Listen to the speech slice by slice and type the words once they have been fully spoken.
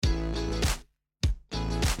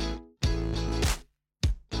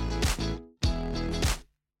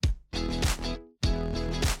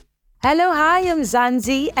Hello, hi, I'm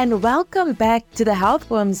Zanzi, and welcome back to the Health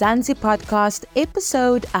for Mzansi podcast,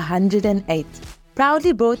 episode 108,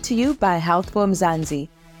 proudly brought to you by Health for Mzansi.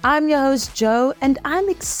 I'm your host, Joe, and I'm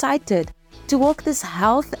excited to walk this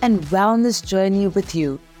health and wellness journey with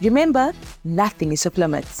you. Remember, nothing is off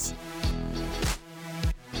limits.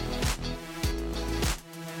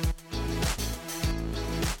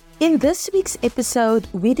 In this week's episode,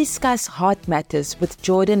 we discuss heart matters with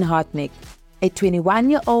Jordan Hardnick, a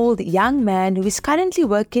 21-year-old young man who is currently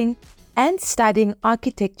working and studying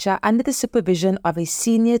architecture under the supervision of a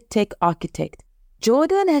senior tech architect.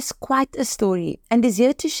 Jordan has quite a story and is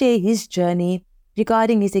here to share his journey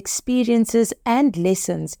regarding his experiences and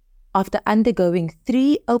lessons after undergoing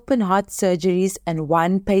 3 open heart surgeries and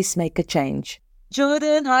 1 pacemaker change.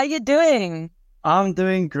 Jordan, how are you doing? I'm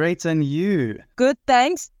doing great, and you? Good,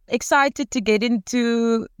 thanks. Excited to get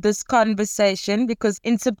into this conversation because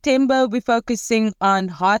in September we're focusing on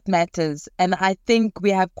heart matters, and I think we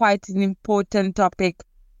have quite an important topic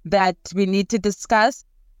that we need to discuss,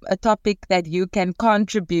 a topic that you can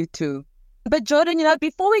contribute to. But Jordan,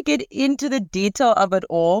 before we get into the detail of it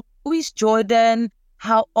all, who is Jordan?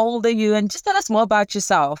 How old are you? And just tell us more about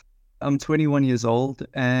yourself. I'm 21 years old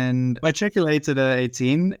and matriculated at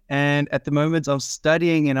 18. And at the moment, I'm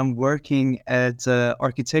studying and I'm working at an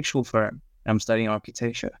architectural firm. I'm studying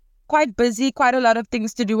architecture. Quite busy, quite a lot of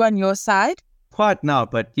things to do on your side. Quite now,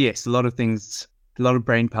 but yes, a lot of things, a lot of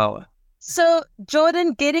brain power. So,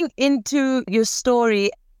 Jordan, getting into your story,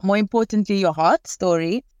 more importantly, your heart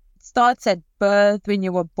story, it starts at birth when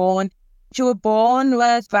you were born. You were born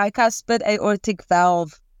with bicuspid aortic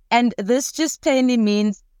valve. And this just plainly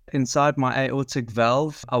means inside my aortic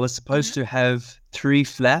valve, I was supposed to have 3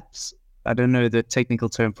 flaps. I don't know the technical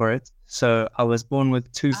term for it. So I was born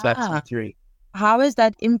with 2 flaps and 3. How has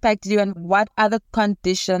that impacted you, and what other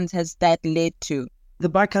conditions has that led to? The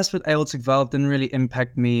bicuspid aortic valve didn't really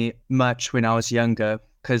impact me much when I was younger,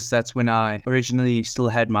 because that's when I originally still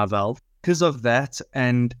had my valve. Because of that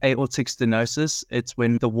and aortic stenosis, it's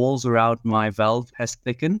when the walls around my valve has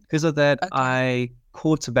thickened. Because of that, I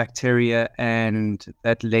caught a bacteria, and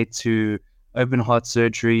that led to open heart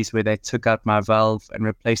surgeries where they took out my valve and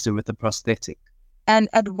replaced it with a prosthetic. And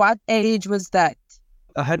at what age was that?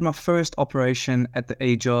 I had my first operation at the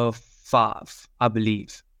age of 5, I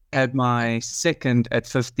believe. I had my second at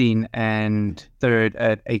 15 and third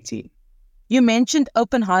at 18. You mentioned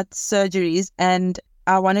open heart surgeries, and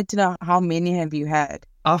I wanted to know, how many have you had?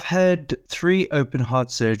 I've had 3 open heart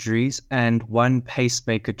surgeries and 1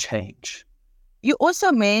 pacemaker change. You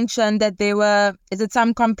also mentioned that there were, is it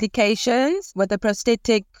some complications with the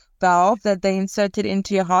prosthetic valve that they inserted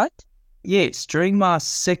into your heart? Yes, during my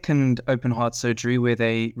second open heart surgery where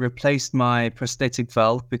they replaced my prosthetic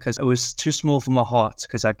valve because it was too small for my heart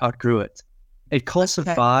because I outgrew it. It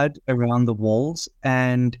calcified around the walls,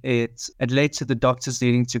 and it led to the doctors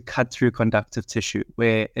needing to cut through conductive tissue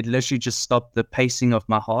where it literally just stopped the pacing of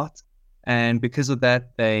my heart. And because of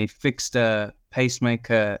that, they fixed a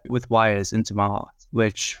pacemaker with wires into my heart,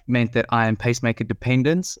 which meant that I am pacemaker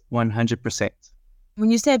dependent 100%. When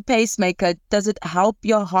you say pacemaker, does it help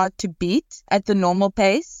your heart to beat at the normal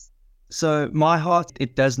pace? So my heart,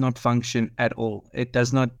 it does not function at all. It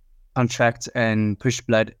does not contract and push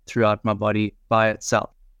blood throughout my body by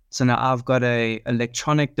itself. So now I've got a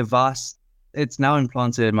electronic device. It's now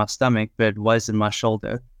implanted in my stomach, but it was in my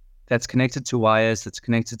shoulder. That's connected to wires, that's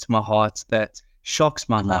connected to my heart, that shocks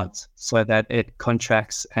my heart so that it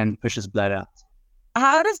contracts and pushes blood out.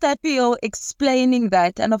 How does that feel explaining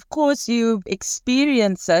that? And of course, you've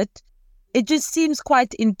experienced it. It just seems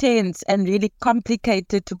quite intense and really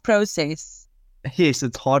complicated to process. Yes,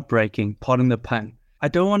 it's heartbreaking, pardon the pun. I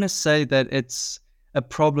don't want to say that it's a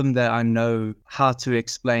problem that I know how to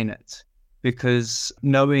explain it, because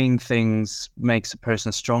knowing things makes a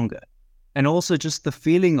person stronger. And also just the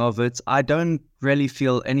feeling of it, I don't really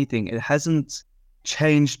feel anything. It hasn't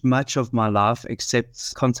changed much of my life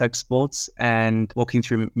except contact sports and walking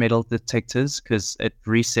through metal detectors because it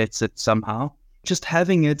resets it somehow. Just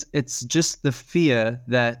having it, it's just the fear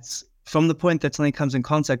that from the point that something comes in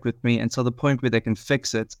contact with me until the point where they can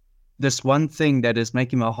fix it, this one thing that is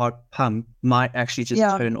making my heart pump might actually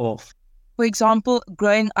just turn off. For example,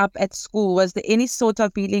 growing up at school, was there any sort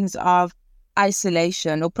of feelings of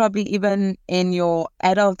isolation, or probably even in your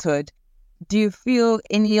adulthood? Do you feel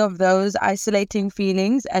any of those isolating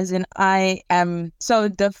feelings, as in I am so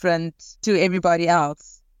different to everybody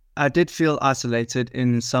else? I did feel isolated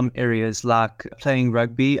in some areas, like playing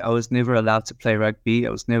rugby. I was never allowed to play rugby. I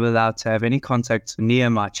was never allowed to have any contact near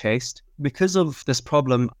my chest. Because of this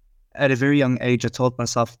problem, at a very young age, I told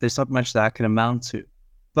myself there's not much that I can amount to.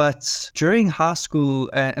 But during high school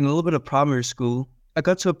and a little bit of primary school, I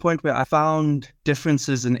got to a point where I found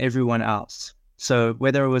differences in everyone else. So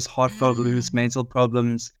whether it was heart problems, mental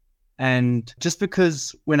problems, and just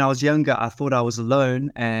because when I was younger, I thought I was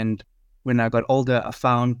alone, and when I got older, I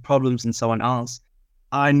found problems in someone else,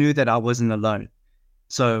 I knew that I wasn't alone.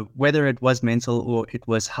 So whether it was mental or it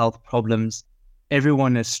was health problems,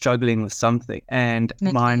 everyone is struggling with something. And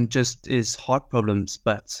mine just is heart problems,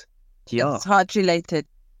 but yeah. It's heart related.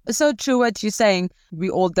 So true what you're saying.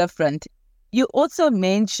 We're all different. You also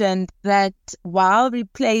mentioned that while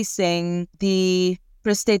replacing the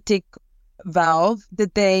prosthetic valve,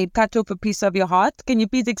 did they cut off a piece of your heart? Can you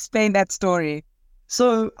please explain that story?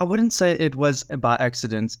 So I wouldn't say it was by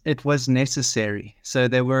accident. It was necessary. So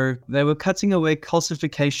they were cutting away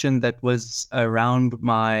calcification that was around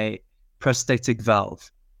my prosthetic valve.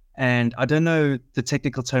 And I don't know the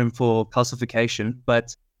technical term for calcification,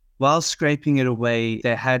 but while scraping it away,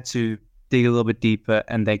 they had to dig a little bit deeper,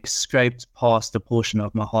 and they scraped past a portion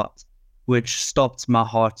of my heart, which stopped my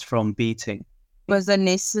heart from beating. It was a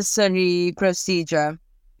necessary procedure.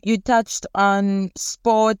 You touched on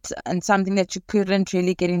sport and something that you couldn't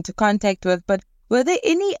really get into contact with, but were there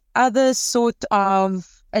any other sort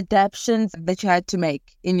of adaptations that you had to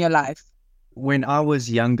make in your life? When I was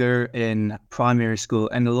younger in primary school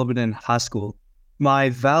and a little bit in high school, my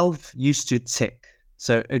valve used to tick.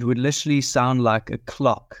 So it would literally sound like a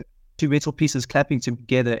clock, two metal pieces clapping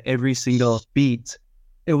together every single beat.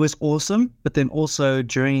 It was awesome, but then also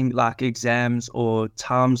during like exams or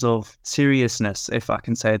times of seriousness, if I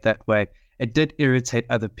can say it that way, it did irritate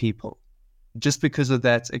other people. Just because of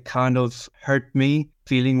that, it kind of hurt me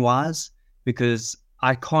feeling wise, because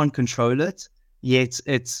I can't control it, yet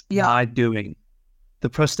it's my doing. The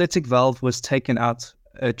prosthetic valve was taken out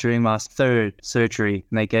during my third surgery,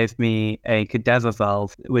 and they gave me a cadaver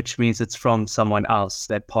valve, which means it's from someone else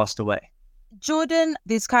that passed away. Jordan,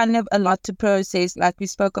 there's kind of a lot to process, like we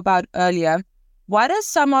spoke about earlier. What are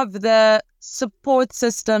some of the support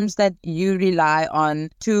systems that you rely on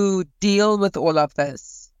to deal with all of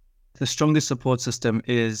this? The strongest support system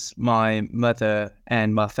is my mother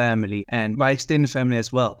and my family and my extended family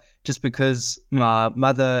as well, just because my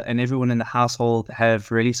mother and everyone in the household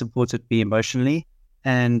have really supported me emotionally.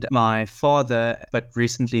 And my father, but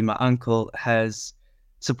recently my uncle, has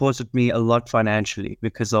supported me a lot financially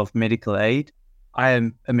because of medical aid. I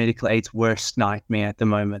am a medical aid's worst nightmare at the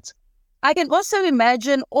moment. I can also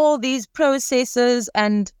imagine all these processes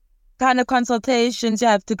and kind of consultations you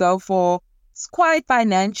have to go for. It's quite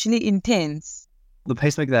financially intense. The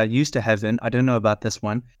pacemaker that I used to have I don't know about this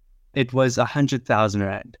one, it was 100,000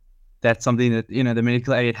 Rand. That's something that, the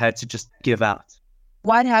medical aid had to just give out.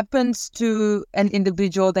 What happens to an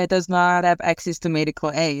individual that does not have access to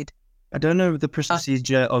medical aid? I don't know the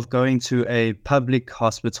procedure of going to a public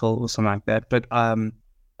hospital or something like that, but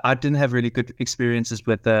I didn't have really good experiences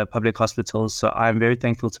with the public hospitals, so I'm very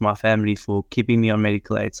thankful to my family for keeping me on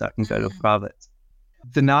medical aid so I can go to private.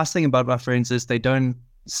 The nice thing about my friends is they don't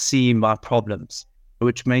see my problems,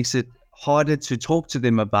 which makes it harder to talk to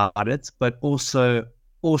them about it, but also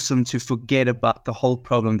awesome to forget about the whole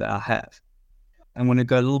problem that I have. I'm going to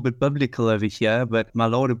go a little bit biblical over here, but my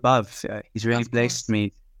Lord above, he's really blessed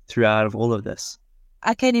me throughout of all of this.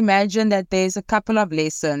 I can imagine that there's a couple of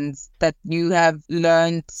lessons that you have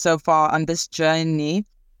learned so far on this journey.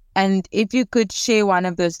 And if you could share one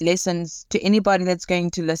of those lessons to anybody that's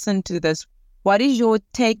going to listen to this, what is your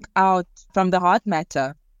take out from the heart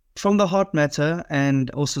matter? From the heart matter,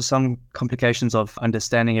 and also some complications of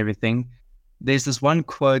understanding everything, there's this one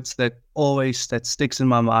quote that sticks in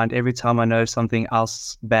my mind every time I know something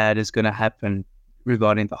else bad is going to happen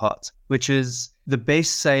regarding the heart, which is the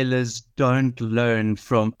best sailors don't learn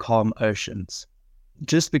from calm oceans.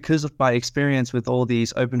 Just because of my experience with all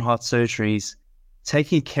these open heart surgeries,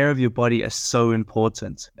 taking care of your body is so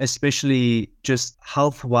important, especially just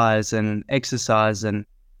health-wise and exercise and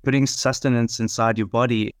putting sustenance inside your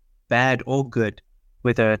body, bad or good,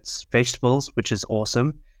 whether it's vegetables, which is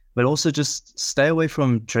awesome, but also just stay away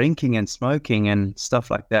from drinking and smoking and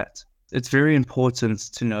stuff like that. It's very important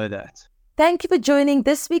to know that. Thank you for joining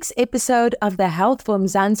this week's episode of the Health for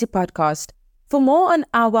Mzansi podcast. For more on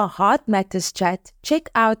our Heart Matters chat, check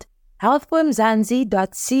out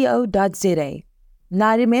healthformzansi.co.za.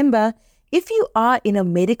 Now remember, if you are in a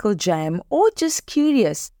medical jam or just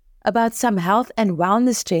curious about some health and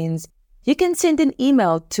wellness trends, you can send an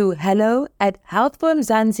email to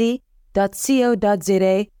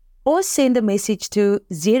hello@healthformzansi.co.za or send a message to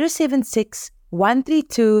 076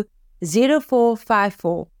 132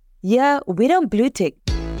 0454. Yeah, we don't blue tick.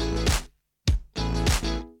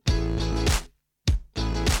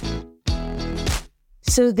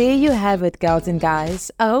 So there you have it, girls and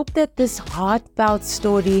guys. I hope that this heartfelt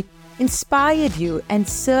story inspired you and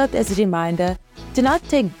served as a reminder to not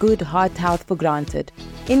take good heart health for granted.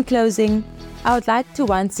 In closing, I would like to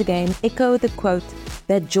once again echo the quote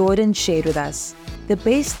that Jordan shared with us. The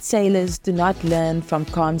best sailors do not learn from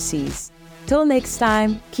calm seas. Till next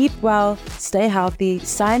time, keep well, stay healthy.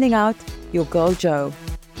 Signing out, your girl Jo.